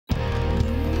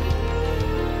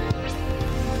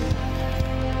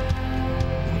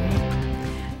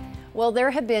Well,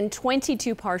 there have been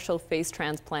 22 partial face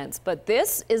transplants, but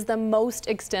this is the most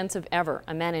extensive ever.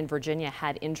 A man in Virginia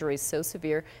had injuries so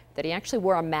severe that he actually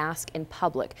wore a mask in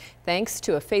public. Thanks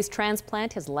to a face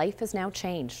transplant, his life has now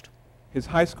changed. His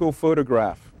high school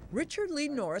photograph. Richard Lee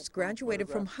Norris graduated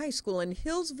from high school in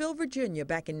Hillsville, Virginia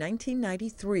back in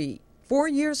 1993. 4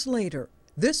 years later,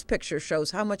 this picture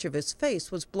shows how much of his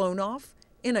face was blown off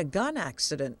in a gun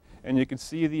accident. And you can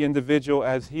see the individual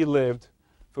as he lived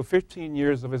for 15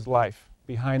 years of his life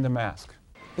behind the mask.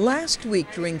 Last week,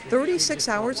 during 36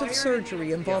 hours of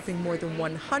surgery involving more than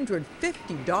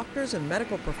 150 doctors and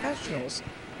medical professionals,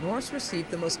 Norris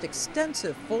received the most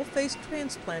extensive full-face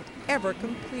transplant ever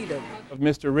completed. Of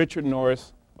Mr. Richard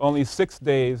Norris, only 6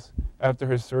 days after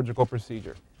his surgical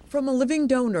procedure. From a living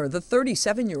donor, the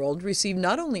 37-year-old received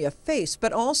not only a face,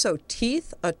 but also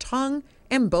teeth, a tongue,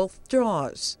 and both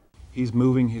jaws. He's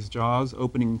moving his jaws,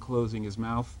 opening and closing his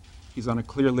mouth. He's on a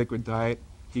clear liquid diet.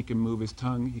 He can move his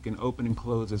tongue. He can open and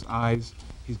close his eyes.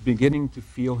 He's beginning to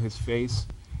feel his face.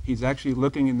 He's actually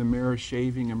looking in the mirror,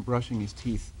 shaving and brushing his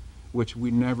teeth, which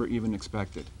we never even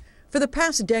expected. For the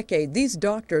past decade, these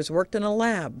doctors worked in a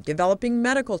lab developing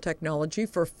medical technology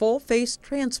for full-face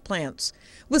transplants,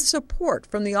 with support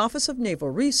from the Office of Naval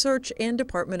Research and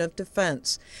Department of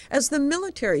Defense, as the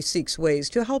military seeks ways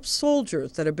to help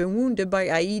soldiers that have been wounded by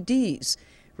IEDs,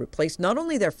 replace not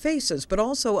only their faces but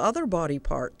also other body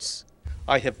parts.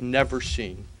 I have never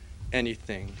seen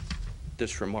anything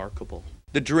this remarkable.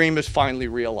 The dream is finally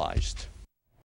realized.